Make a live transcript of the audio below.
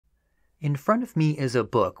In front of me is a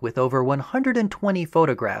book with over 120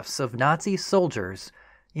 photographs of Nazi soldiers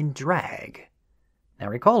in drag. Now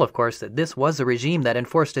recall, of course, that this was a regime that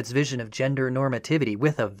enforced its vision of gender normativity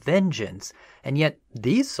with a vengeance, and yet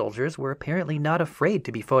these soldiers were apparently not afraid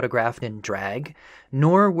to be photographed in drag,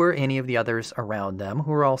 nor were any of the others around them,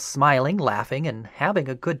 who were all smiling, laughing, and having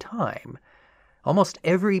a good time. Almost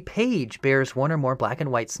every page bears one or more black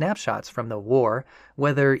and white snapshots from the war,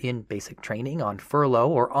 whether in basic training, on furlough,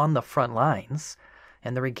 or on the front lines.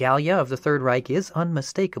 And the regalia of the Third Reich is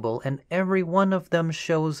unmistakable, and every one of them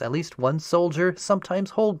shows at least one soldier, sometimes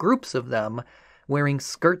whole groups of them, wearing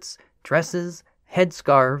skirts, dresses,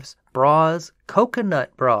 headscarves, bras,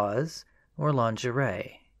 coconut bras, or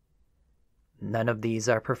lingerie. None of these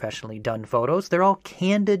are professionally done photos. They're all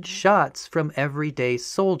candid shots from everyday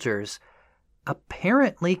soldiers,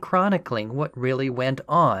 apparently chronicling what really went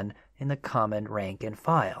on in the common rank and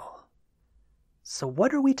file. So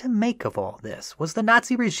what are we to make of all this? Was the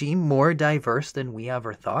Nazi regime more diverse than we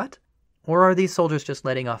ever thought? Or are these soldiers just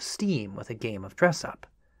letting off steam with a game of dress-up?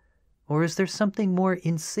 Or is there something more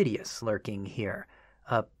insidious lurking here?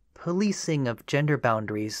 A policing of gender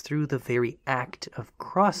boundaries through the very act of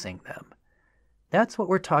crossing them? That's what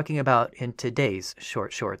we're talking about in today's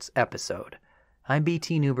Short Shorts episode. I'm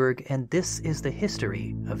BT Newberg, and this is the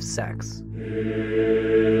history of sex.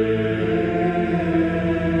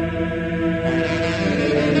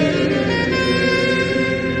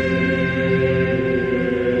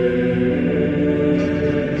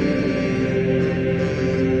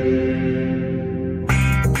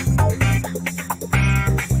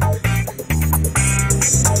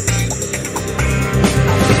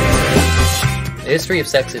 The History of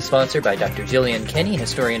Sex is sponsored by Dr. Gillian Kenny,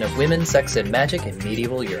 historian of women, sex, and magic in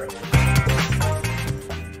medieval Europe.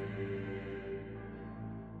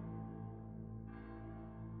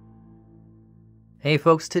 Hey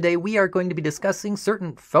folks, today we are going to be discussing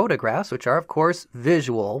certain photographs, which are of course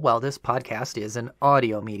visual, while this podcast is an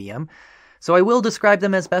audio medium. So I will describe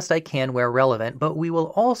them as best I can where relevant, but we will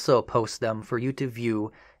also post them for you to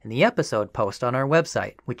view in the episode post on our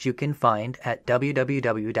website, which you can find at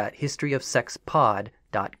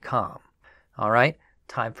www.historyofsexpod.com. All right,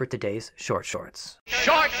 time for today's Short Shorts.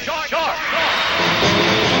 Short!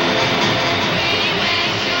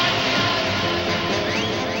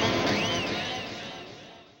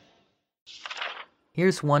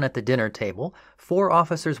 Here's one at the dinner table. 4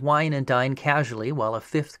 officers wine and dine casually while a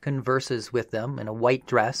 5th converses with them in a white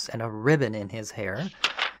dress and a ribbon in his hair.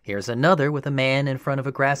 Here's another with a man in front of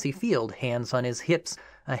a grassy field, hands on his hips,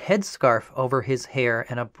 a headscarf over his hair,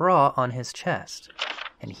 and a bra on his chest.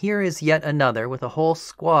 And here is yet another with a whole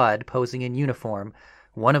squad posing in uniform,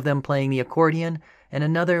 one of them playing the accordion, and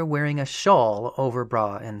another wearing a shawl over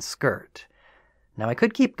bra and skirt. Now, I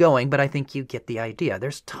could keep going, but I think you get the idea.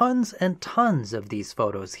 There's tons and tons of these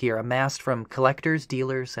photos here, amassed from collectors,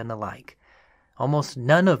 dealers, and the like. Almost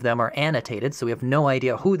none of them are annotated, so we have no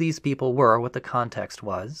idea who these people were or what the context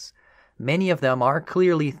was. Many of them are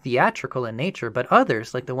clearly theatrical in nature, but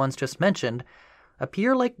others, like the ones just mentioned,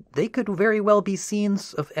 appear like they could very well be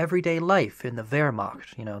scenes of everyday life in the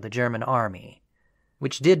Wermacht, the German army,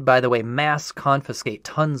 which did, by the way, mass confiscate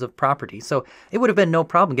tons of property, so it would have been no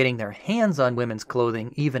problem getting their hands on women's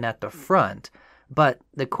clothing even at the front. But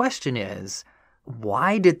the question is,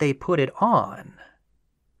 why did they put it on?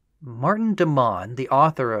 Martin Dammann, the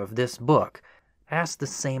author of this book, asked the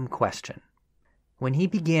same question. When he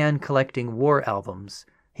began collecting war albums,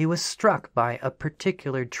 he was struck by a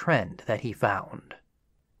particular trend that he found.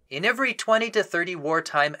 In every 20 to 30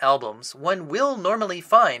 wartime albums, one will normally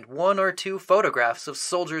find 1 or 2 photographs of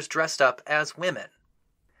soldiers dressed up as women.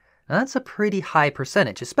 Now, that's a pretty high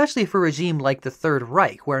percentage, especially for a regime like the Third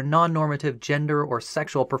Reich, where non-normative gender or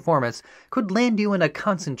sexual performance could land you in a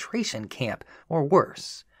concentration camp or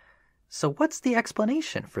worse. So what's the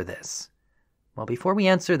explanation for this? Well, before we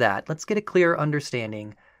answer that, let's get a clear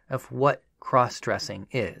understanding of what cross-dressing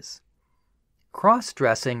is.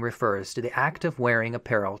 Cross-dressing refers to the act of wearing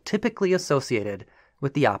apparel typically associated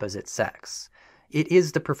with the opposite sex. It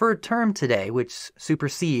is the preferred term today, which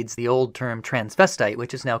supersedes the old term transvestite,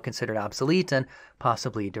 which is now considered obsolete and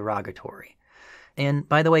possibly derogatory. And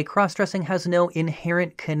by the way, cross-dressing has no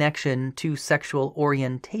inherent connection to sexual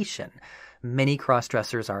orientation. Many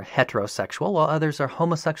cross-dressers are heterosexual, while others are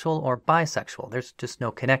homosexual or bisexual. There's just no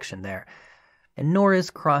connection there. And nor is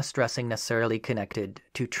cross-dressing necessarily connected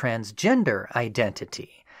to transgender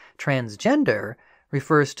identity. Transgender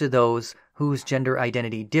refers to those whose gender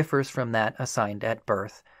identity differs from that assigned at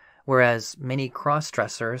birth, whereas many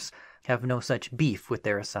cross-dressers have no such beef with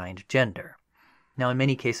their assigned gender. Now, in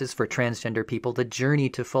many cases for transgender people, the journey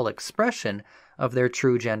to full expression of their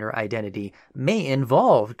true gender identity may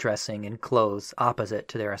involve dressing in clothes opposite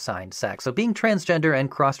to their assigned sex. So being transgender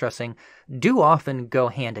and cross-dressing do often go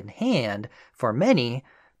hand in hand for many,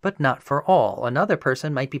 but not for all. Another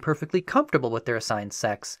person might be perfectly comfortable with their assigned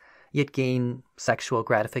sex, yet gain sexual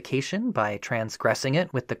gratification by transgressing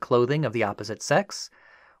it with the clothing of the opposite sex,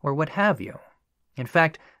 or what have you. In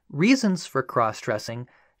fact, reasons for cross-dressing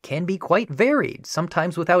can be quite varied,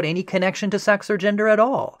 sometimes without any connection to sex or gender at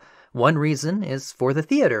all. One reason is for the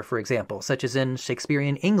theater, for example, such as in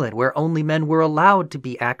Shakespearean England, where only men were allowed to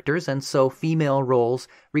be actors, and so female roles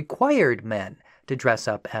required men to dress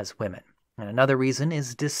up as women. And another reason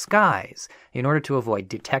is disguise, in order to avoid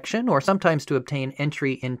detection or sometimes to obtain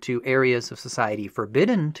entry into areas of society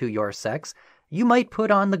forbidden to your sex. You might put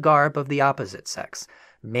on the garb of the opposite sex.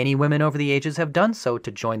 Many women over the ages have done so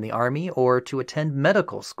to join the army or to attend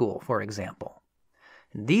medical school, for example.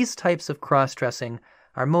 These types of cross-dressing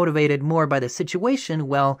are motivated more by the situation,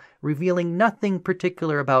 while revealing nothing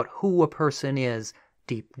particular about who a person is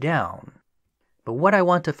deep down. But what I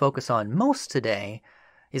want to focus on most today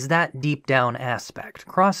is that deep down aspect,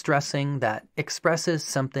 cross-dressing that expresses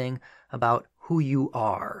something about who you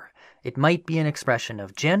are. It might be an expression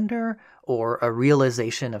of gender, or a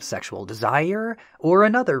realization of sexual desire, or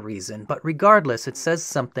another reason, but regardless, it says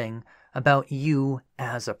something about you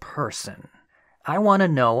as a person. I want to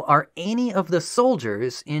know, are any of the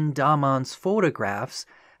soldiers in Dammann's photographs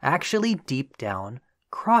actually deep down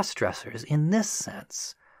cross-dressers in this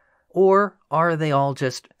sense? Or are they all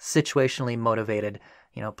just situationally motivated,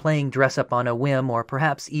 playing dress-up on a whim, or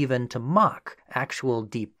perhaps even to mock actual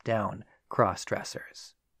deep down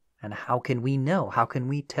cross-dressers? And how can we know? How can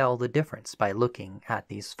we tell the difference by looking at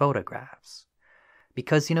these photographs?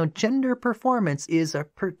 Because, gender performance is a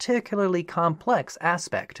particularly complex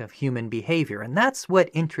aspect of human behavior, and that's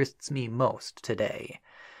what interests me most today.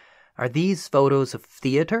 Are these photos of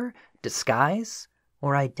theater, disguise,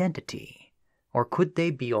 or identity? Or could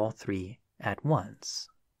they be all three at once?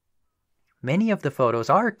 Many of the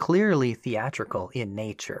photos are clearly theatrical in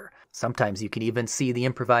nature. Sometimes you can even see the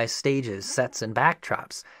improvised stages, sets, and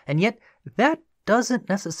backdrops. And yet, that doesn't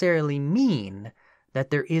necessarily mean that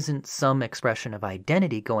there isn't some expression of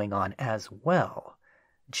identity going on as well.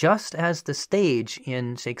 Just as the stage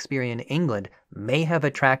in Shakespearean England may have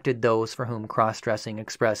attracted those for whom cross-dressing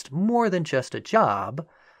expressed more than just a job,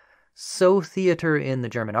 so theater in the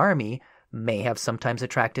German army may have sometimes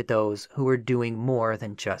attracted those who were doing more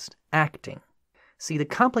than just acting. See, the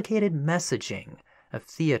complicated messaging of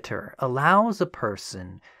theater allows a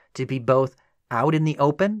person to be both out in the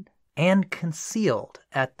open and concealed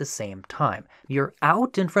at the same time. You're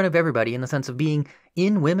out in front of everybody in the sense of being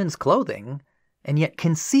in women's clothing, and yet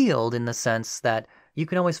concealed in the sense that you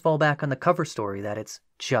can always fall back on the cover story that it's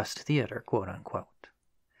just theater, quote unquote.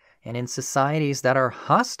 And in societies that are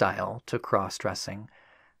hostile to cross-dressing,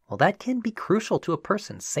 well, that can be crucial to a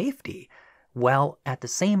person's safety, while at the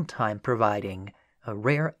same time providing a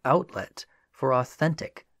rare outlet for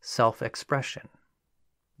authentic self-expression.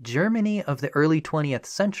 Germany of the early 20th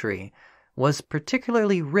century was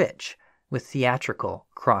particularly rich with theatrical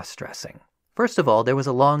cross-dressing. First of all, there was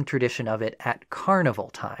a long tradition of it at carnival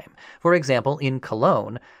time. For example, in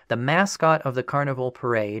Cologne, the mascot of the carnival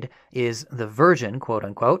parade is the Virgin, quote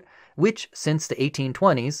unquote, which since the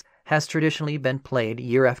 1820s has traditionally been played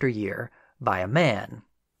year after year by a man.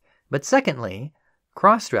 But secondly,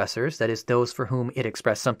 cross-dressers, that is those for whom it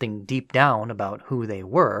expressed something deep down about who they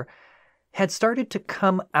were, had started to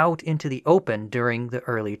come out into the open during the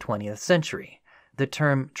early 20th century. The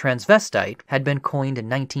term transvestite had been coined in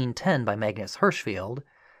 1910 by Magnus Hirschfeld,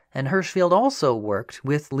 and Hirschfeld also worked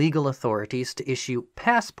with legal authorities to issue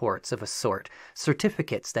passports of a sort,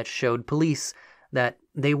 certificates that showed police that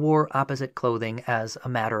they wore opposite clothing as a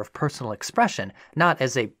matter of personal expression, not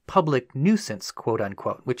as a public nuisance, quote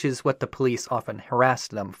unquote, which is what the police often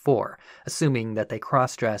harassed them for, assuming that they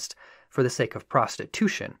cross-dressed for the sake of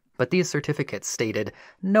prostitution. But these certificates stated,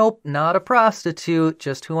 "Nope, not a prostitute,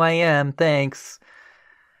 just who I am, thanks."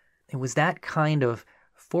 It was that kind of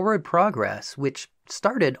forward progress which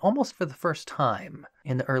started almost for the first time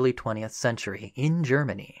in the early 20th century in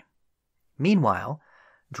Germany. Meanwhile,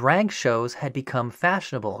 drag shows had become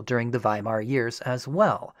fashionable during the Weimar years as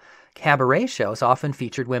well. Cabaret shows often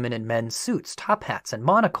featured women in men's suits, top hats, and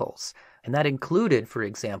monocles, and that included, for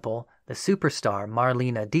example, the superstar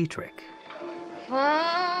Marlene Dietrich.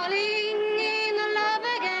 Falling in love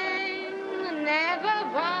again,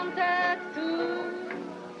 never wanted to.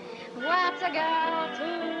 What's a girl to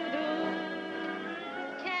do?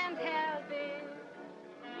 Can't help it.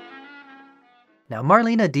 Now,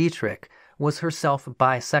 Marlene Dietrich was herself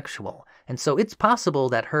bisexual. And so it's possible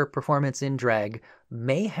that her performance in drag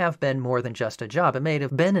may have been more than just a job. It may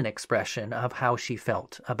have been an expression of how she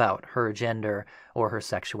felt about her gender or her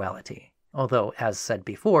sexuality. Although, as said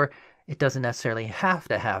before, it doesn't necessarily have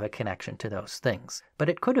to have a connection to those things, but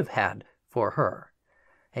it could have had for her.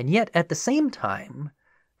 And yet, at the same time,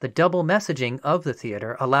 the double messaging of the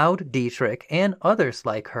theater allowed Dietrich and others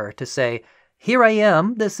like her to say, "Here I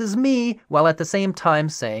am, this is me," while at the same time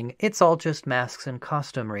saying, "It's all just masks and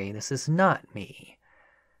costumery, this is not me,"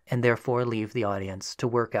 and therefore leave the audience to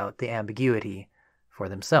work out the ambiguity for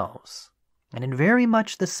themselves. And in very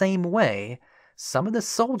much the same way, some of the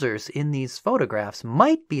soldiers in these photographs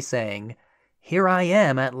might be saying, "Here I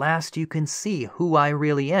am, at last you can see who I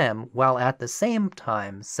really am," while at the same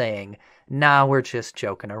time saying, "Nah, we're just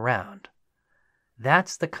joking around."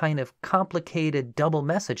 That's the kind of complicated double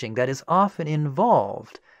messaging that is often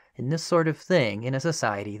involved in this sort of thing in a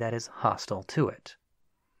society that is hostile to it.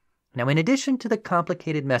 Now, in addition to the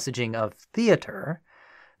complicated messaging of theater,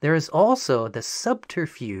 there is also the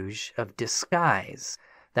subterfuge of disguise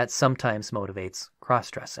that sometimes motivates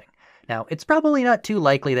cross-dressing. Now, it's probably not too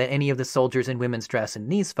likely that any of the soldiers in women's dress in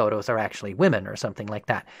these photos are actually women or something like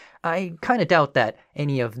that. I kind of doubt that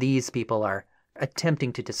any of these people are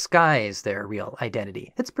attempting to disguise their real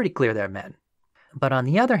identity. It's pretty clear they're men. But on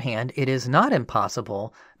the other hand, it is not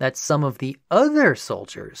impossible that some of the other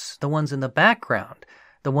soldiers, the ones in the background,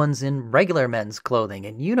 the ones in regular men's clothing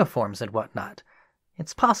and uniforms and whatnot,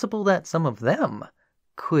 it's possible that some of them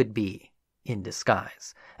could be in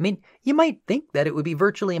disguise. I mean, you might think that it would be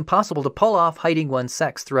virtually impossible to pull off hiding one's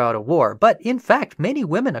sex throughout a war, but in fact, many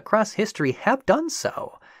women across history have done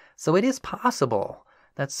so. So it is possible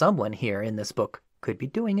that someone here in this book could be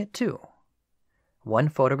doing it too. One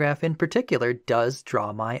photograph in particular does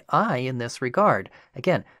draw my eye in this regard.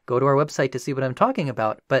 Again, go to our website to see what I'm talking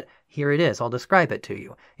about, but here it is. I'll describe it to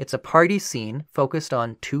you. It's a party scene focused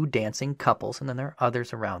on two dancing couples, and then there are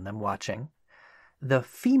others around them watching. The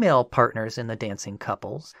female partners in the dancing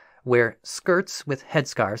couples wear skirts with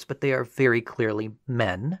headscarves, but they are very clearly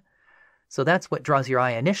men. So that's what draws your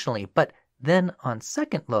eye initially. But then on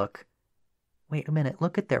second look, wait a minute,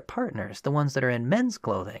 look at their partners, the ones that are in men's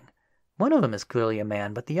clothing. One of them is clearly a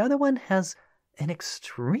man, but the other one has an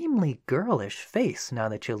extremely girlish face now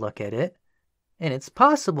that you look at it. And it's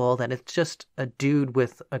possible that it's just a dude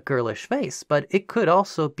with a girlish face, but it could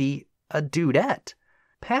also be a dudette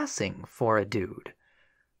passing for a dude.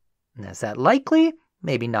 And is that likely?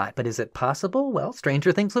 Maybe not, but is it possible? Well,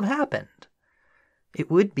 stranger things have happened.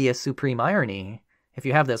 It would be a supreme irony if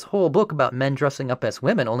you have this whole book about men dressing up as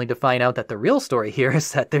women only to find out that the real story here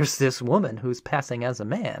is that there's this woman who's passing as a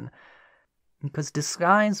man. Because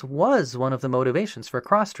disguise was one of the motivations for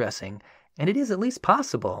cross-dressing, and it is at least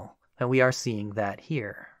possible that we are seeing that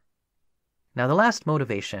here. Now, the last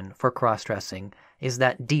motivation for cross-dressing is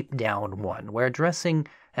that deep down one, where dressing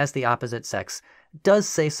as the opposite sex does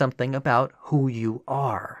say something about who you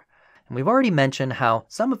are. And we've already mentioned how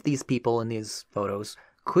some of these people in these photos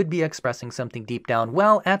could be expressing something deep down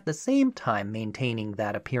while at the same time maintaining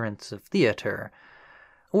that appearance of theater,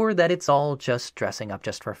 or that it's all just dressing up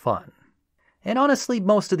just for fun. And honestly,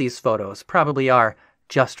 most of these photos probably are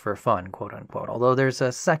just for fun, quote unquote, although there's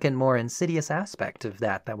a second, more insidious aspect of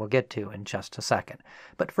that we'll get to in just a second.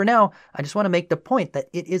 But for now, I just want to make the point that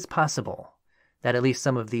it is possible that at least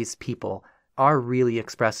some of these people are really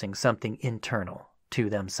expressing something internal to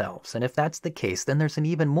themselves. And if that's the case, then there's an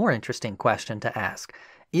even more interesting question to ask.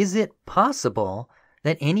 Is it possible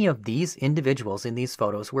that any of these individuals in these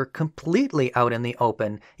photos were completely out in the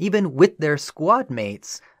open, even with their squad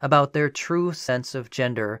mates, about their true sense of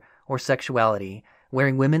gender or sexuality,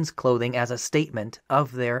 wearing women's clothing as a statement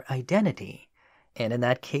of their identity? And in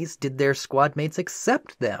that case, did their squad mates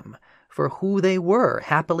accept them for who they were,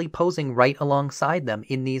 happily posing right alongside them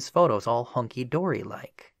in these photos, all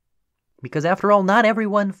hunky-dory-like? Because after all, not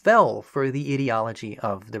everyone fell for the ideology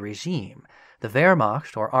of the regime. The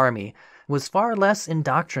Wehrmacht, or army, was far less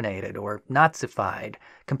indoctrinated or Nazified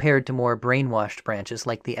compared to more brainwashed branches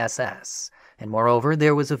like the SS. And moreover,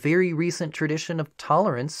 there was a very recent tradition of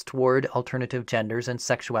tolerance toward alternative genders and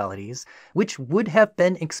sexualities, which would have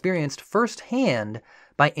been experienced firsthand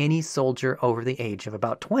by any soldier over the age of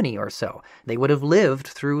about 20 or so. They would have lived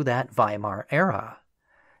through that Weimar era.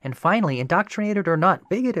 And finally, indoctrinated or not,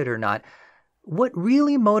 bigoted or not, what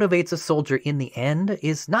really motivates a soldier in the end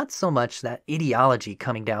is not so much that ideology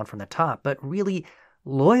coming down from the top, but really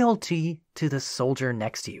loyalty to the soldier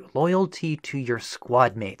next to you, loyalty to your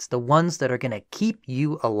squad mates, the ones that are going to keep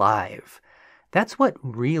you alive. That's what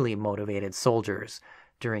really motivated soldiers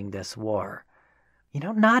during this war.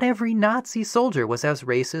 Not every Nazi soldier was as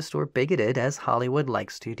racist or bigoted as Hollywood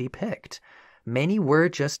likes to depict. Many were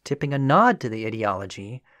just tipping a nod to the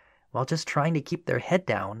ideology while just trying to keep their head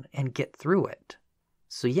down and get through it.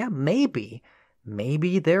 So yeah, maybe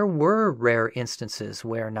there were rare instances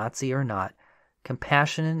where, Nazi or not,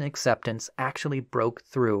 compassion and acceptance actually broke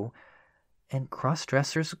through, and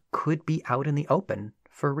cross-dressers could be out in the open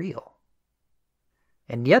for real.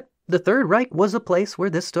 And yet, the Third Reich was a place where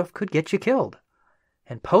this stuff could get you killed.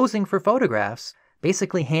 And posing for photographs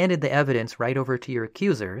basically handed the evidence right over to your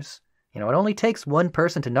accusers. It only takes one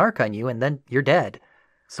person to narc on you and then you're dead.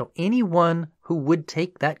 So anyone who would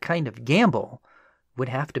take that kind of gamble would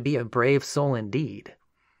have to be a brave soul indeed.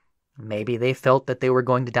 Maybe they felt that they were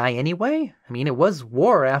going to die anyway. It was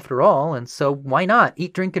war after all, and so why not?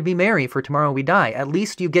 Eat, drink, and be merry, for tomorrow we die. At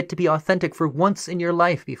least you get to be authentic for once in your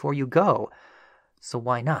life before you go. So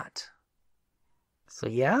why not? So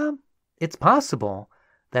yeah, it's possible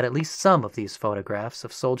that at least some of these photographs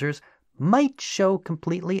of soldiers might show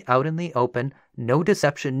completely out in the open, no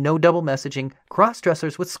deception, no double messaging,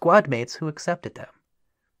 cross-dressers with squad mates who accepted them.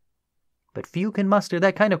 But few can muster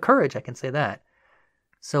that kind of courage, I can say that.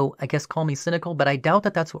 So I guess call me cynical, but I doubt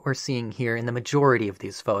that that's what we're seeing here in the majority of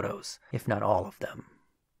these photos, if not all of them.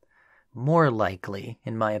 More likely,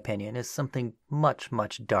 in my opinion, is something much,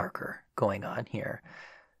 much darker going on here.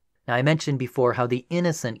 Now, I mentioned before how the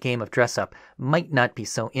innocent game of dress-up might not be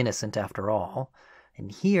so innocent after all,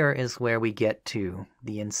 and here is where we get to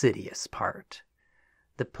the insidious part.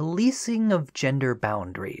 The policing of gender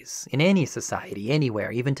boundaries in any society,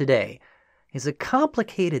 anywhere, even today, is a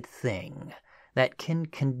complicated thing that can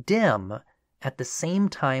condemn at the same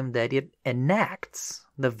time that it enacts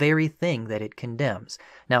the very thing that it condemns.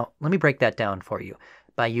 Now, let me break that down for you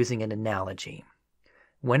by using an analogy.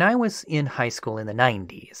 When I was in high school in the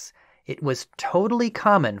 90s, it was totally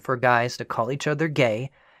common for guys to call each other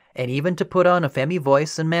gay and even to put on a femi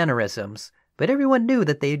voice and mannerisms, but everyone knew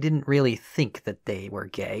that they didn't really think that they were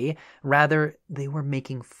gay. Rather, they were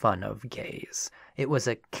making fun of gays. It was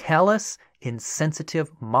a callous,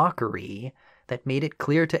 insensitive mockery that made it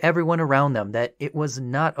clear to everyone around them that it was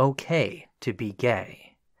not okay to be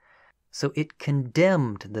gay. So it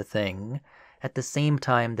condemned the thing at the same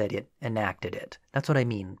time that it enacted it. That's what I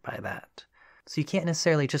mean by that. So you can't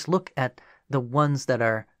necessarily just look at the ones that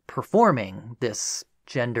are performing this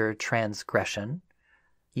gender transgression.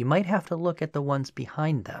 You might have to look at the ones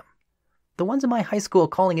behind them. The ones in my high school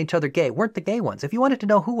calling each other gay weren't the gay ones. If you wanted to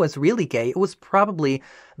know who was really gay, it was probably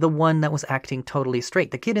the one that was acting totally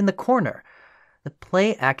straight, the kid in the corner. The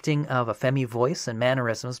play acting of a femi voice and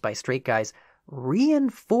mannerisms by straight guys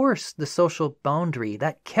reinforced the social boundary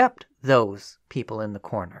that kept those people in the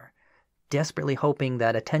corner, desperately hoping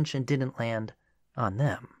that attention didn't land on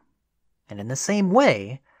them. And in the same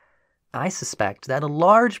way, I suspect that a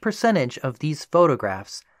large percentage of these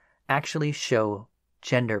photographs actually show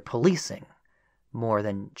gender policing more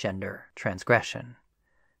than gender transgression.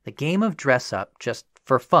 The game of dress-up, just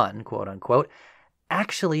for fun, quote-unquote,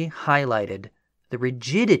 actually highlighted the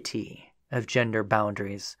rigidity of gender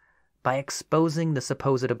boundaries by exposing the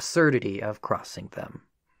supposed absurdity of crossing them.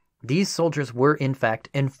 These soldiers were, in fact,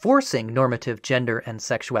 enforcing normative gender and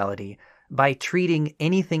sexuality by treating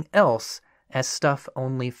anything else as stuff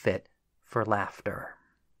only fit for laughter.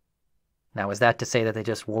 Now, is that to say that they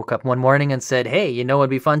just woke up one morning and said, hey, you know what'd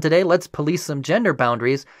be fun today? Let's police some gender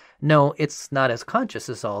boundaries. No, it's not as conscious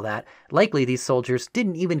as all that. Likely these soldiers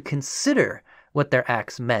didn't even consider what their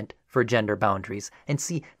acts meant for gender boundaries. And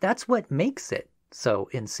see, that's what makes it so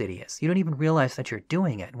insidious. You don't even realize that you're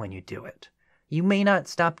doing it when you do it. You may not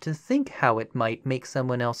stop to think how it might make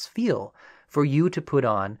someone else feel for you to put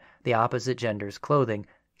on the opposite gender's clothing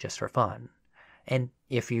just for fun. And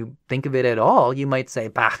if you think of it at all, you might say,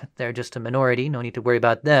 bah, they're just a minority, no need to worry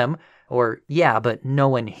about them. Or, yeah, but no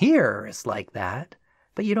one here is like that.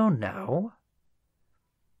 But you don't know.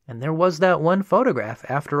 And there was that one photograph,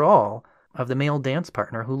 after all, of the male dance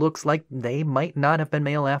partner who looks like they might not have been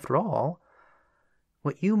male after all.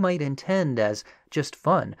 What you might intend as just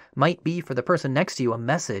fun might be for the person next to you a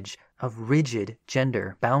message of rigid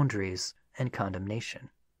gender boundaries and condemnation.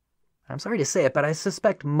 I'm sorry to say it, but I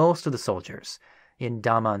suspect most of the soldiers in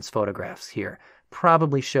Dammann's photographs here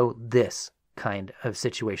probably show this kind of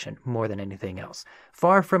situation more than anything else.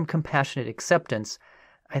 Far from compassionate acceptance,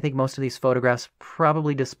 I think most of these photographs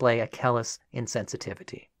probably display a callous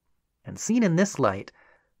insensitivity. And seen in this light,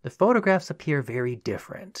 the photographs appear very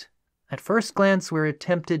different. At first glance, we're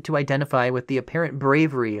tempted to identify with the apparent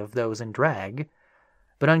bravery of those in drag,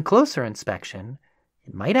 but on closer inspection,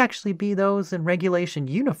 it might actually be those in regulation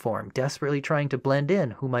uniform desperately trying to blend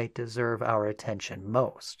in who might deserve our attention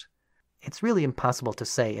most. It's really impossible to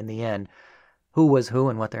say in the end who was who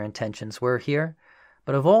and what their intentions were here.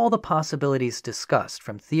 But of all the possibilities discussed,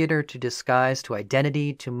 from theater to disguise to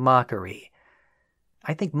identity to mockery,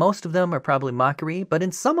 I think most of them are probably mockery, but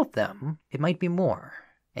in some of them, it might be more.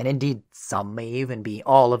 And indeed, some may even be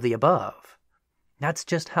all of the above. That's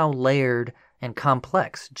just how layered and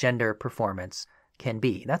complex gender performance can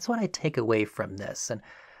be. That's what I take away from this. And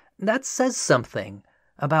that says something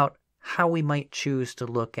about how we might choose to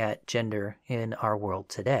look at gender in our world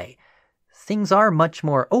today. Things are much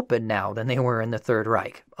more open now than they were in the Third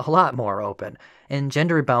Reich, a lot more open, and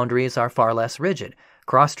gender boundaries are far less rigid.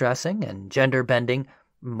 Cross-dressing and gender bending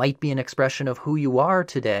might be an expression of who you are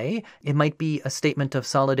today. It might be a statement of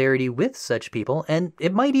solidarity with such people, and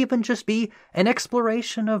it might even just be an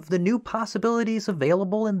exploration of the new possibilities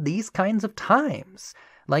available in these kinds of times.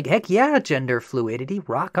 Like, heck yeah, gender fluidity,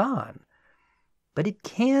 rock on. But it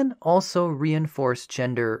can also reinforce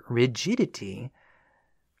gender rigidity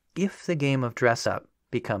if the game of dress-up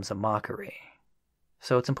becomes a mockery.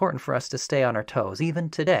 So it's important for us to stay on our toes, even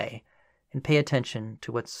today, and pay attention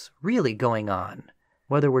to what's really going on,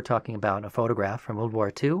 whether we're talking about a photograph from World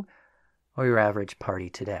War II or your average party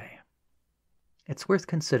today. It's worth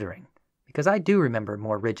considering, because I do remember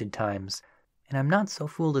more rigid times, and I'm not so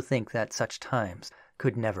fool to think that such times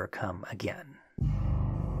could never come again.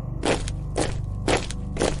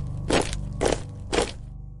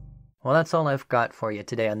 Well, that's all I've got for you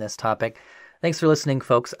today on this topic. Thanks for listening,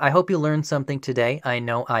 folks. I hope you learned something today. I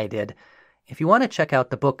know I did. If you want to check out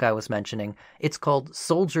the book I was mentioning, it's called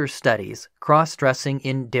Soldier Studies, Cross-Dressing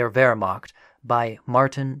in der Wehrmacht by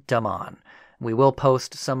Martin Dammann. We will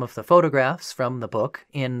post some of the photographs from the book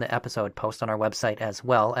in the episode post on our website as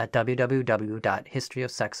well at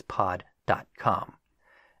www.historyofsexpod.com.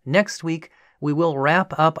 Next week, we will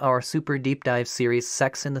wrap up our super deep dive series,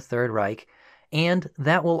 Sex in the Third Reich, and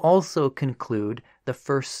that will also conclude the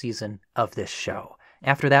first season of this show.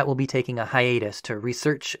 After that, we'll be taking a hiatus to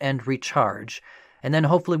research and recharge, and then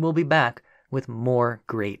hopefully we'll be back with more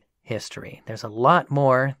great history. There's a lot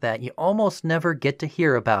more that you almost never get to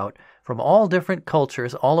hear about from all different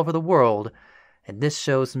cultures all over the world, and this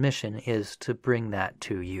show's mission is to bring that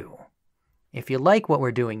to you. If you like what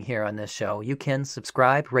we're doing here on this show, you can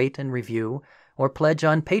subscribe, rate, and review, or pledge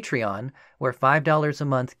on Patreon, where $5 a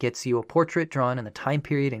month gets you a portrait drawn in the time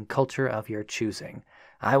period and culture of your choosing.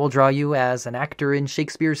 I will draw you as an actor in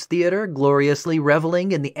Shakespeare's theater, gloriously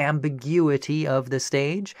reveling in the ambiguity of the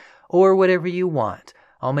stage, or whatever you want.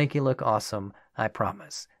 I'll make you look awesome, I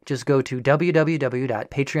promise. Just go to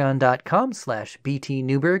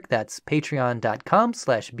www.patreon.com/btnewberg. That's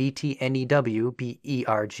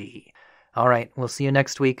patreon.com/btnewberg. All right, we'll see you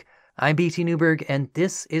next week. I'm BT Newberg, and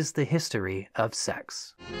this is the history of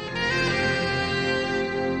sex.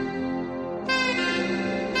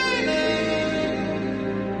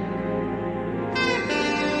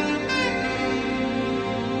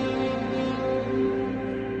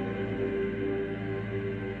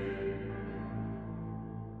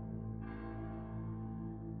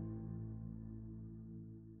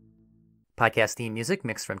 Podcast theme music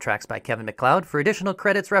mixed from tracks by Kevin MacLeod. For additional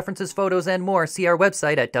credits, references, photos, and more, see our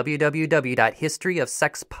website at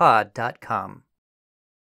www.historyofsexpod.com.